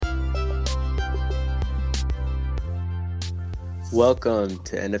Welcome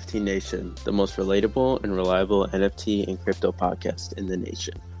to NFT Nation, the most relatable and reliable NFT and crypto podcast in the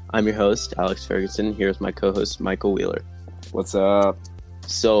nation. I'm your host, Alex Ferguson. Here's my co-host, Michael Wheeler. What's up?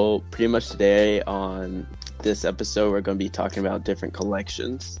 So pretty much today on this episode, we're going to be talking about different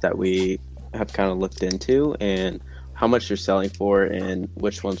collections that we have kind of looked into and how much they're selling for and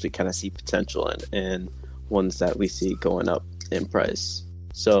which ones we kind of see potential in and ones that we see going up in price.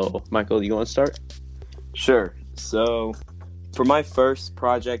 So, Michael, you want to start? Sure. So, for my first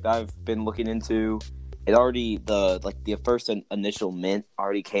project I've been looking into, it already the first initial mint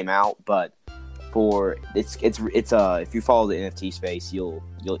already came out, but for it's if you follow the NFT space, you'll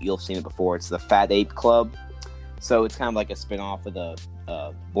have seen it before. It's the Fat Ape Club. So it's kind of like a spin-off of the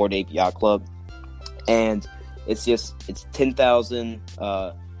Bored Ape Yacht Club, and it's 10,000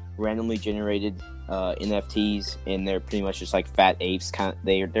 randomly generated NFTs, and they're pretty much just like fat apes.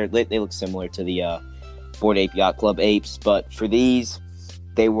 They look similar to the Bored Ape Yacht Club apes, but for these,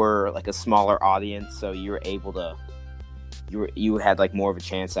 they were like a smaller audience, so you were able to you had like more of a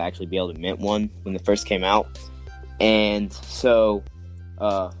chance to actually be able to mint one when it first came out. And so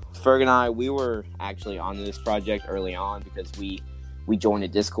Ferg and I, we were actually on this project early on because we joined a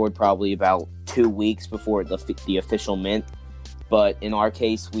Discord probably about 2 weeks before the official mint. But in our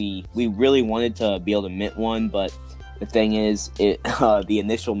case, we really wanted to be able to mint one, but the thing is, the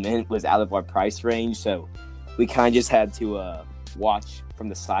initial mint was out of our price range, so we kind of just had to watch from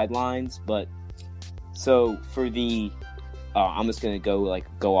the sidelines. But so for the, I'm just gonna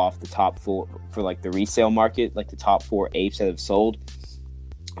go off the top four for like the resale market, like the top 4 apes that have sold.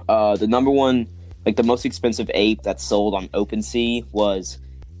 The number one, like the most expensive ape that sold on OpenSea was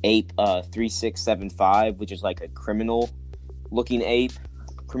Ape 3675, which is like a criminal looking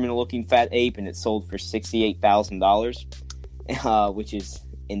fat ape, and it sold for $68,000, which is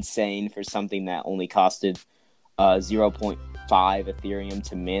insane for something that only costed 0.5 Ethereum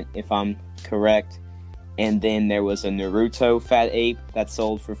to mint, if I'm correct. And then there was a Naruto fat ape that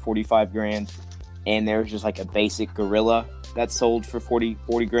sold for 45 grand, and there was just like a basic gorilla that sold for 40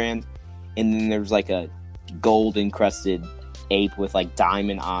 grand, and then there was like a gold encrusted ape with like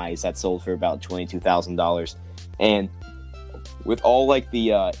diamond eyes that sold for about $22,000. And with all like the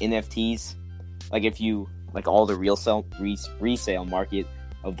NFTs, like if you like all the resale market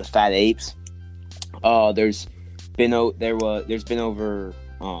of the fat apes, there's been over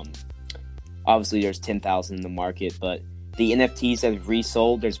obviously there's 10,000 in the market, but the NFTs that have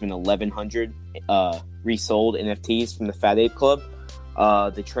resold, there's been 1,100 resold NFTs from the Fat Ape Club.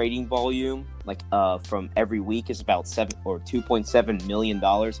 The trading volume from every week is about $2.7 million,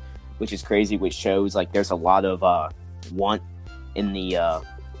 which is crazy, which shows like there's a lot of want in the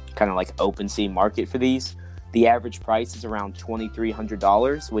kind of like OpenSea market for these. The average price is around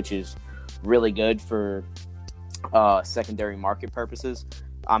 $2,300, which is really good for secondary market purposes.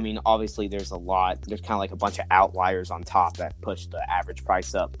 I mean, obviously there's kind of like a bunch of outliers on top that push the average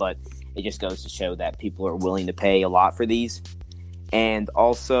price up, but it just goes to show that people are willing to pay a lot for these. And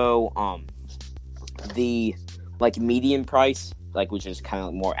also the like median price, like which is kind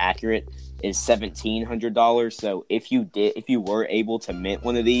of more accurate, is $1,700. So if you were able to mint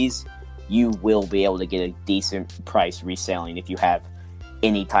one of these, you will be able to get a decent price reselling if you have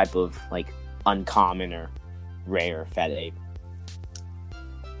any type of like uncommon or rare fat ape.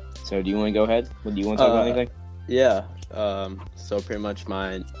 So do you want to go ahead? Do you want to talk about anything? Yeah. So pretty much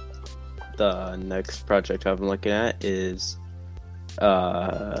the next project I've been looking at is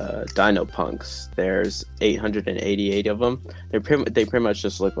Dino Punks. There's 888 of them. They pretty much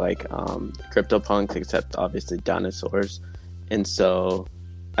just look like crypto punks, except obviously dinosaurs. And so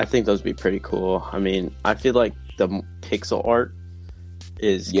I think those would be pretty cool. I mean, I feel like the pixel art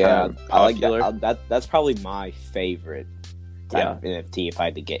is kind of popular. I like that. That's probably my favorite type of NFT if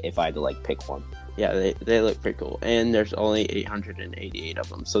I had to like pick one. Yeah, they look pretty cool. And there's only 888 of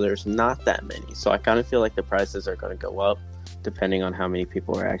them, so there's not that many. So I kind of feel like the prices are going to go up depending on how many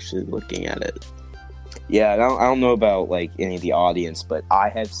people are actually looking at it. Yeah, I don't know about like any of the audience, but I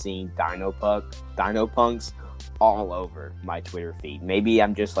have seen Dino Punks all over my Twitter feed. Maybe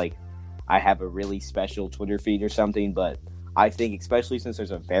I'm just like, I have a really special Twitter feed or something, but I think especially since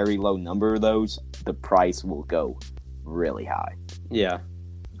there's a very low number of those, the price will go really high. Yeah.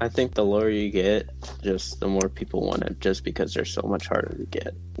 I think the lower you get, just the more people want it, just because they're so much harder to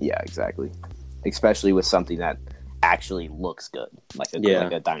get. Yeah, exactly. Especially with something that actually looks good, like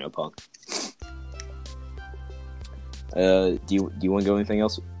a Dino Punk. Do you want to go anything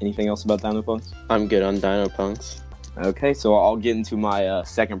else about Dino Punks? I'm good on Dino Punks. Okay, so I'll get into my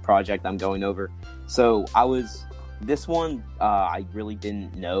second project I'm going over. So I was this one I really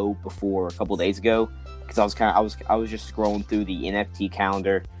didn't know before a couple days ago, because I was just scrolling through the NFT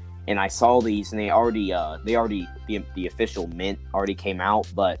calendar, and I saw these, and the official mint already came out.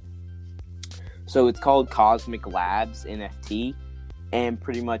 But so it's called Cosmic Labs NFT, and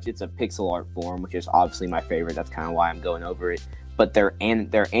pretty much it's a pixel art form, which is obviously my favorite. That's kind of why I'm going over it. But they're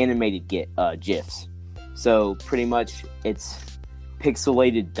animated GIFs. So pretty much it's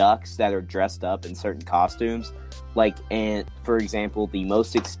pixelated ducks that are dressed up in certain costumes. Like, and for example, the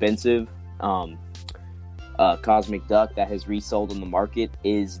most expensive cosmic duck that has resold on the market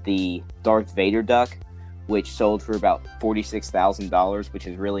is the Darth Vader duck, which sold for about $46,000, which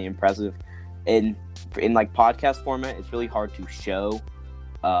is really impressive. In like podcast format, it's really hard to show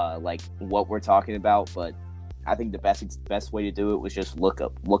like what we're talking about, but I think the best way to do it was just look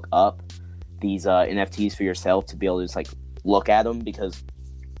up these NFTs for yourself to be able to just like look at them, because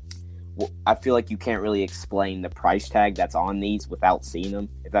I feel like you can't really explain the price tag that's on these without seeing them,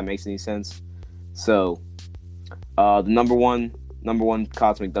 if that makes any sense. So the number one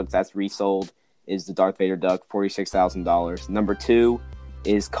cosmic duck that's resold is the Darth Vader duck, $46,000. Number 2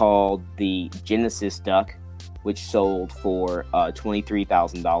 is called the Genesis duck, which sold for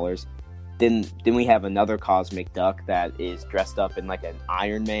 $23,000. Then we have another cosmic duck that is dressed up in like an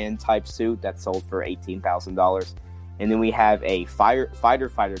Iron Man type suit that sold for $18,000. And then we have a fighter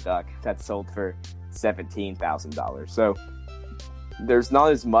duck that sold for $17,000. So there's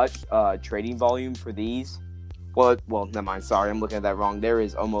not as much trading volume for these. Well, never mind. Sorry, I'm looking at that wrong. There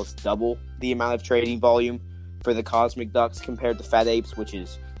is almost double the amount of trading volume for the cosmic ducks compared to fat apes, which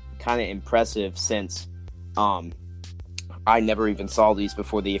is kind of impressive since I never even saw these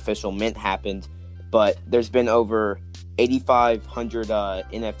before the official mint happened. But there's been over 8,500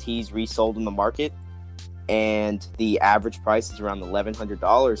 NFTs resold in the market, and the average price is around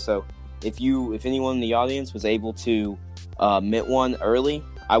 $1,100. So if anyone in the audience was able to mint one early,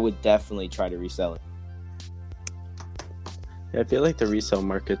 I would definitely try to resell it. Yeah, I feel like the resale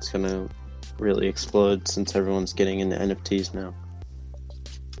market's gonna really explode since everyone's getting into NFTs now.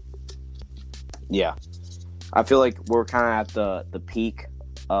 Yeah, I feel like we're kind of at the peak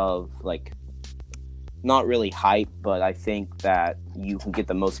of, like, not really hype, but I think that you can get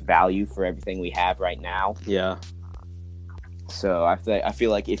the most value for everything we have right now. Yeah. So I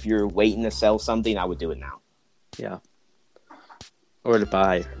feel like if you're waiting to sell something, I would do it now. Yeah. Or to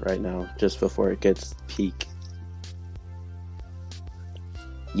buy right now, just before it gets peak.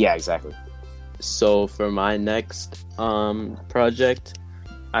 Yeah, exactly. So for my next project,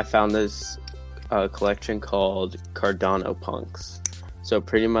 I found this collection called Cardano Punks. So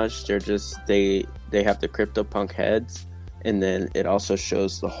pretty much they have the CryptoPunk heads, and then it also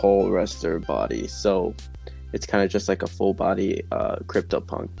shows the whole rest of their body. So it's kind of just like a full body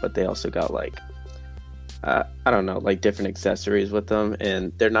CryptoPunk, but they also got like I don't know, like different accessories with them,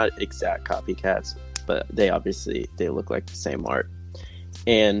 and they're not exact copycats, but they look like the same art.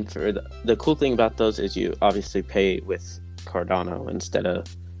 And for the cool thing about those is you obviously pay with Cardano instead of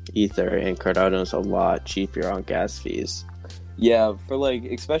Ether, and Cardano's a lot cheaper on gas fees. Yeah, for like,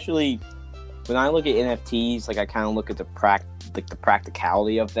 especially when I look at NFTs, like I kind of look at the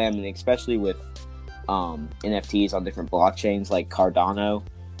practicality of them, and especially with NFTs on different blockchains like Cardano,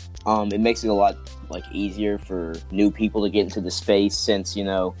 it makes it a lot like easier for new people to get into the space, since you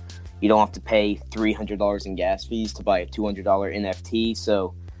don't have to pay $300 in gas fees to buy a $200 NFT.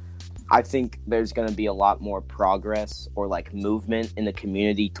 So I think there's going to be a lot more progress or like movement in the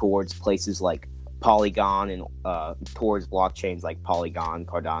community towards places like Polygon and towards blockchains like Polygon,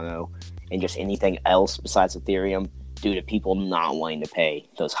 Cardano, and just anything else besides Ethereum, due to people not wanting to pay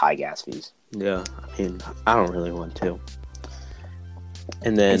those high gas fees. Yeah, I mean, I don't really want to.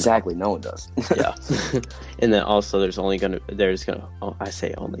 And then exactly, no one does. Yeah. And then also there's going to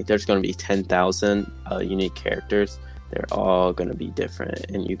be 10,000 unique characters. They're all going to be different,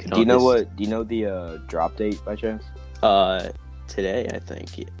 and you can. Do you know the drop date by chance? Today, I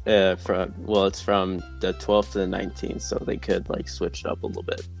think. It's from the 12th to the 19th, so they could like switch it up a little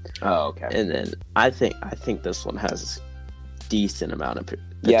bit. Oh, okay. And then I think this one has decent amount of potential.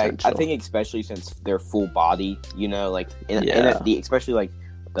 Yeah, I think especially since they're full body, especially like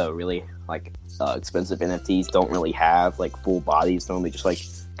the really like expensive NFTs don't really have like full bodies, normally just like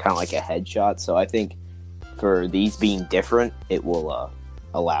kind of like a headshot. So I think for these being different, it will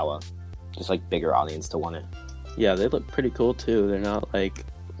allow a just like bigger audience to want it. Yeah, they look pretty cool too. They're not like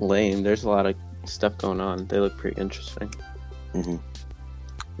lame. There's a lot of stuff going on. They look pretty interesting. Mm-hmm.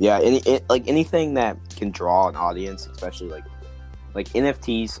 Yeah, anything that can draw an audience, especially like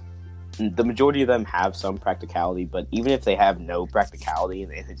NFTs, the majority of them have some practicality, but even if they have no practicality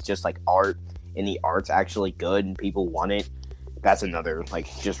and it's just like art and the art's actually good and people want it, that's another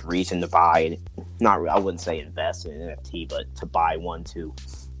just reason to buy it. I wouldn't say invest in an NFT, but to buy one to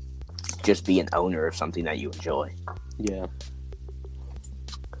just be an owner of something that you enjoy. Yeah.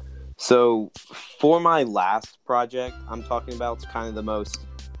 So for my last project I'm talking about, it's kind of the most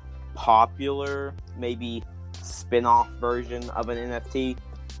popular, maybe spin-off version of an NFT.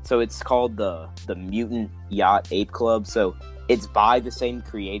 So it's called the Mutant Yacht Ape Club. So it's by the same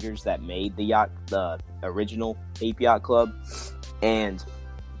creators that made the original Ape Yacht Club, and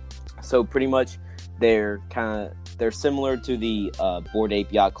so pretty much they're similar to the Bored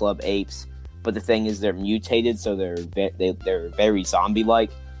Ape Yacht Club apes, but the thing is they're mutated, so they're very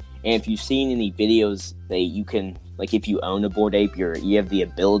zombie-like. And if you've seen any videos, you can if you own a Bored Ape, you have the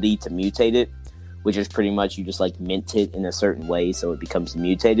ability to mutate it, which is pretty much you just mint it in a certain way so it becomes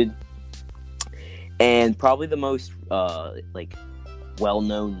mutated. And probably the most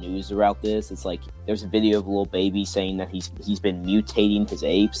well-known news about this, it's there's a video of a little baby saying that he's been mutating his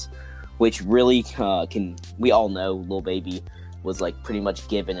apes, which really we all know Lil Baby was pretty much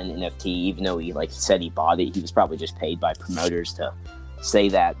given an NFT, even though he said he bought it. He was probably just paid by promoters to say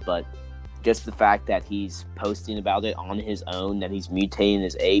that, but just the fact that he's posting about it on his own, that he's mutating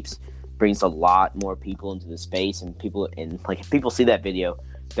his apes, brings a lot more people into the space, and if people see that video,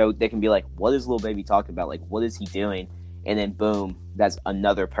 they can be like, what is Lil Baby talking about? What is he doing? And then boom, that's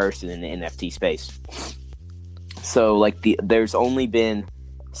another person in the NFT space. So there's only been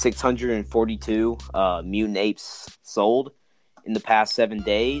 642 mutant apes sold in the past 7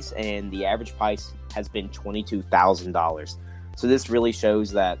 days, and the average price has been $22,000. So this really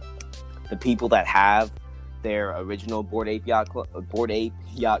shows that the people that have their original Bored Ape Yacht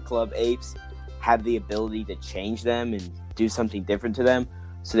Club apes have the ability to change them and do something different to them,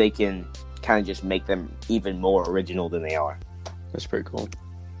 so they can kind of just make them even more original than they are. That's pretty cool.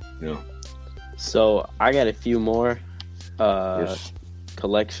 Yeah. So I got a few more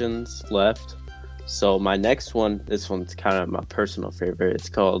collections left. So my next one, this one's kind of my personal favorite. It's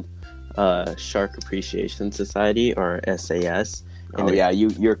called Shark Appreciation Society, or SAS. And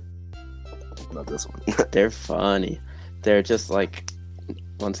you're about this one. They're funny. They're just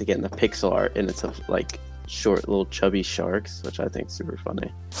once again the pixel art, and it's of short little chubby sharks, which I think is super funny.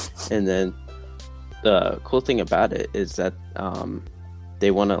 And then the cool thing about it is that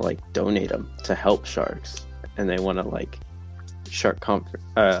they want to donate them to help sharks, and they want to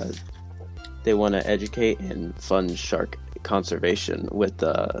they want to educate and fund shark conservation with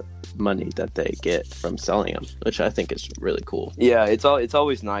the money that they get from selling them, which I think is really cool. Yeah, it's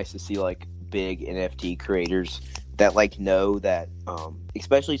always nice to see big NFT creators that know that,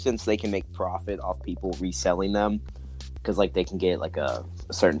 especially since they can make profit off people reselling them, because they can get a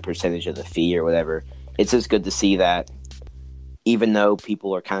certain percentage of the fee or whatever. It's just good to see that even though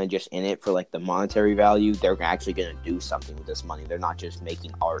people are kind of just in it for the monetary value, they're actually going to do something with this money. They're not just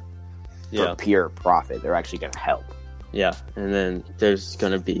making art for pure profit. They're actually going to help. Yeah, and then there's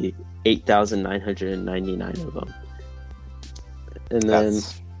going to be 8,999 of them. And then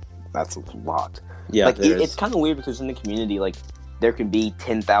that's a lot. Yeah, it's kind of weird because in the community, there can be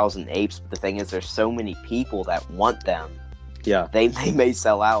 10,000 apes, but the thing is, there's so many people that want them. Yeah, they may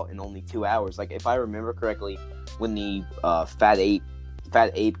sell out in only 2 hours. If I remember correctly, when the Fat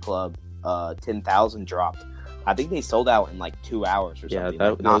Ape Club 10,000 dropped, I think they sold out in 2 hours or something.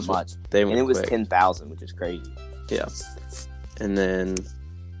 Not much. And it was 10,000, which is crazy. Yeah, and then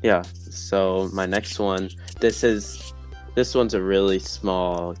so my next one, this one's a really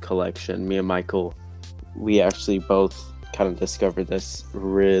small collection. Me and Michael, we actually both kind of discovered this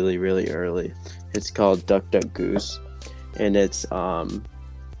really, really early. It's called Duck Duck Goose, and it's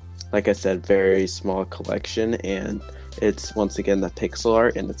like I said, very small collection, and it's once again the pixel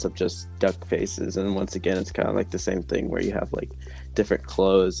art, and it's of just duck faces, and once again it's kind of the same thing where you have different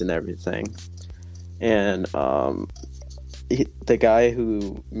clothes and everything. And the guy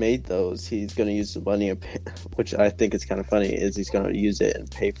who made those, he's going to use the money, which I think is kind of funny, is he's going to use it and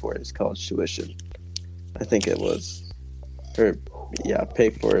pay for his college tuition. I think it was. Pay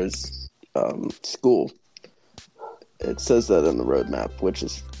for his school. It says that in the roadmap, which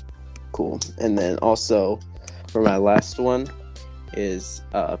is cool. And then also, for my last one, is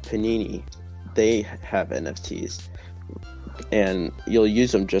Panini. They have NFTs, and you'll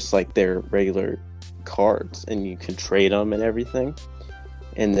use them just like their regular cards, and you can trade them and everything.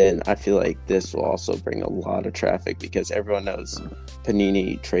 And then I feel like this will also bring a lot of traffic, because everyone knows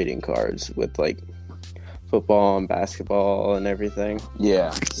Panini trading cards with football and basketball and everything.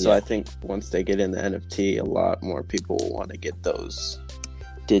 Yeah. So I think once they get in the NFT, a lot more people will want to get those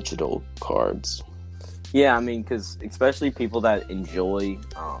digital cards. Yeah, I mean, because especially people that enjoy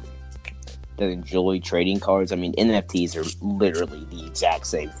that enjoy trading cards. I mean, NFTs are literally the exact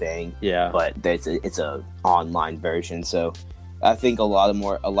same thing. Yeah. But it's a online version. So I think a lot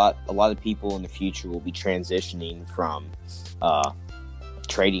of people in the future will be transitioning from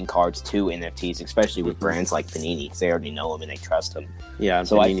trading cards to NFTs, especially with brands like Panini, because they already know them and they trust them. Yeah,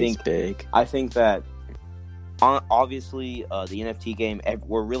 so Panini's big. I think that obviously the NFT game,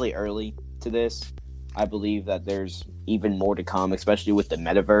 we're really early to this. I believe that there's even more to come, especially with the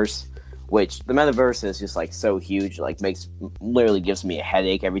metaverse, which the metaverse is just like so huge, like literally gives me a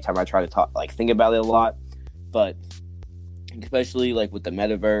headache every time I try to think about it a lot. But especially like with the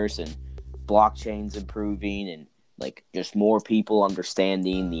metaverse and blockchains improving and like just more people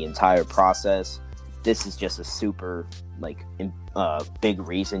understanding the entire process, this is just a super like big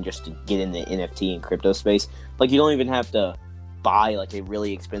reason just to get in the NFT and crypto space. Like you don't even have to buy like a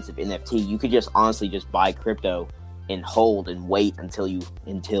really expensive NFT. You could just honestly just buy crypto and hold and wait until you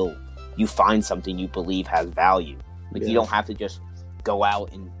find something you believe has value. Like you don't have to just go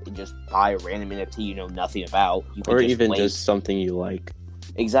out and just buy a random NFT you know nothing about. You can just something you like.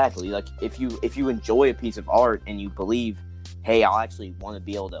 Exactly. Like if you enjoy a piece of art and you believe, hey, I'll actually want to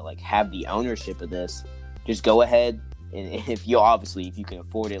be able to like have the ownership of this, just go ahead and if you can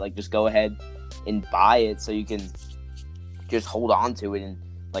afford it, like just go ahead and buy it so you can just hold on to it and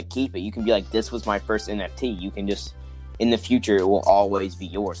like keep it. You can be like, this was my first NFT. You can just in the future it will always be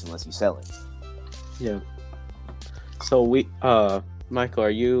yours unless you sell it. Yeah. So Michael, are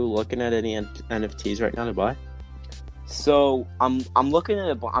you looking at any NFTs right now to buy? So I'm looking at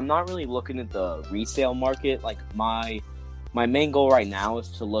it, but I'm not really looking at the resale market. Like my main goal right now is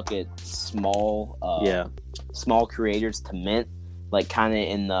to look at small creators to mint, like kind of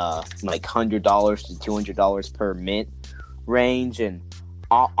in the like $100 to $200 per mint range. And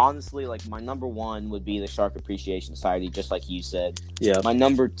honestly, like my number one would be the Shark Appreciation Society, just like you said. Yeah. My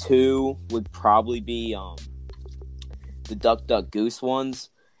number two would probably be the Duck Duck Goose ones.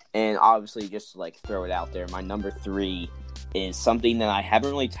 And obviously, just to like throw it out there, my number three is something that I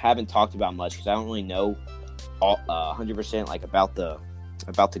haven't talked about much because I don't really know 100% like about the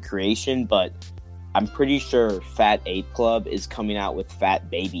creation, but I'm pretty sure Fat Ape Club is coming out with fat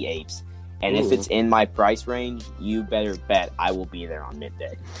baby apes, and if it's in my price range, you better bet I will be there on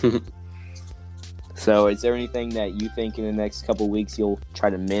midday. So, is there anything that you think in the next couple weeks you'll try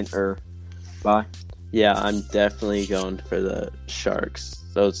to mint or buy? Yeah, I'm definitely going for the sharks.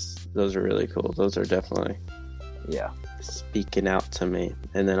 Those are really cool. Those are definitely speaking out to me.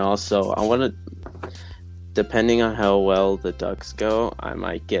 And then also, I want to, depending on how well the ducks go, I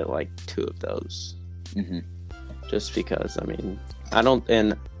might get like 2 of those. Mm-hmm. Just because, I mean,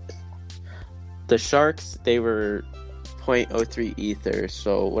 and the sharks, they were 0.03 ether.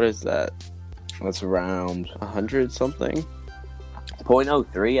 So what is that? That's around 100 something.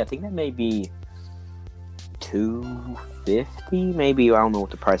 0.03. I think that may be 250 maybe. I don't know what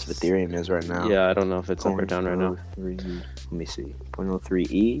the price of Ethereum is right now. Yeah, I don't know if it's up or down right now. Let me see.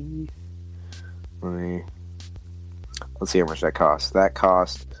 0.03 let's see how much that costs. That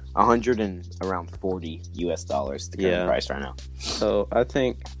cost around $40 the current price right now. So I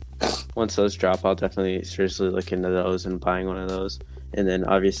think once those drop, I'll definitely seriously look into those and buying one of those. And then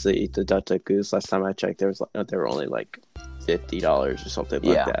obviously the Duck Duck Goose, last time I checked, they were only like $50 or something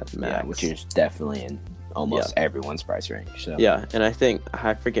like that max. Yeah, which is definitely in almost everyone's price range. So yeah, and I think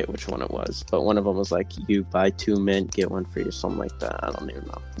I forget which one it was, but one of them was like you buy 2 mint, get 1 free or something like that. I don't even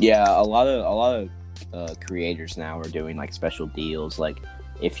know. Yeah, a lot of creators now are doing like special deals. Like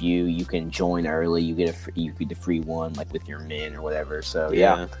if you can join early, you get the free one like with your mint or whatever. So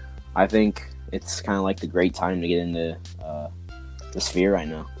yeah, I think it's kind of like the great time to get into the sphere right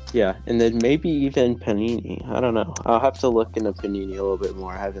now. Yeah, and then maybe even Panini. I don't know. I'll have to look into Panini a little bit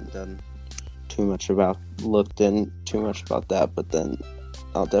more. I haven't looked in too much about that, but then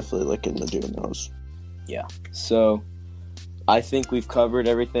I'll definitely look into doing those. Yeah. So I think we've covered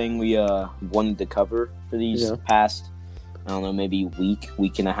everything we wanted to cover for these past, I don't know, maybe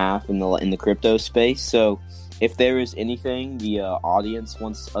week and a half in the crypto space. So if there is anything the audience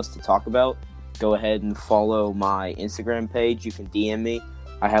wants us to talk about, go ahead and follow my Instagram page. You can DM me.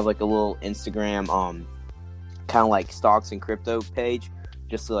 I have like a little Instagram kind of like stocks and crypto page.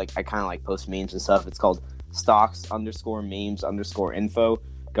 Just so, like, I kind of like post memes and stuff. It's called stocks_memes_info.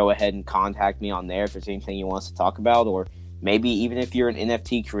 Go ahead and contact me on there if there's anything you want us to talk about, or maybe even if you're an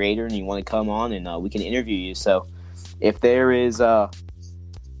NFT creator and you want to come on and we can interview you. So if there is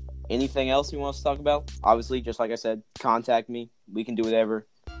anything else you want us to talk about, obviously, just like I said, contact me. We can do whatever.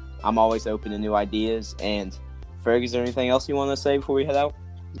 I'm always open to new ideas. And Ferg, is there anything else you want to say before we head out?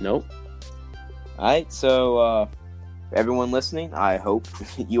 Nope. All right, so everyone listening, I hope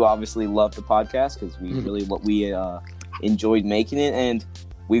you obviously love the podcast because we really enjoyed making it, and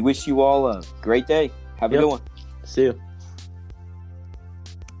we wish you all a great day. Have a good one. See you.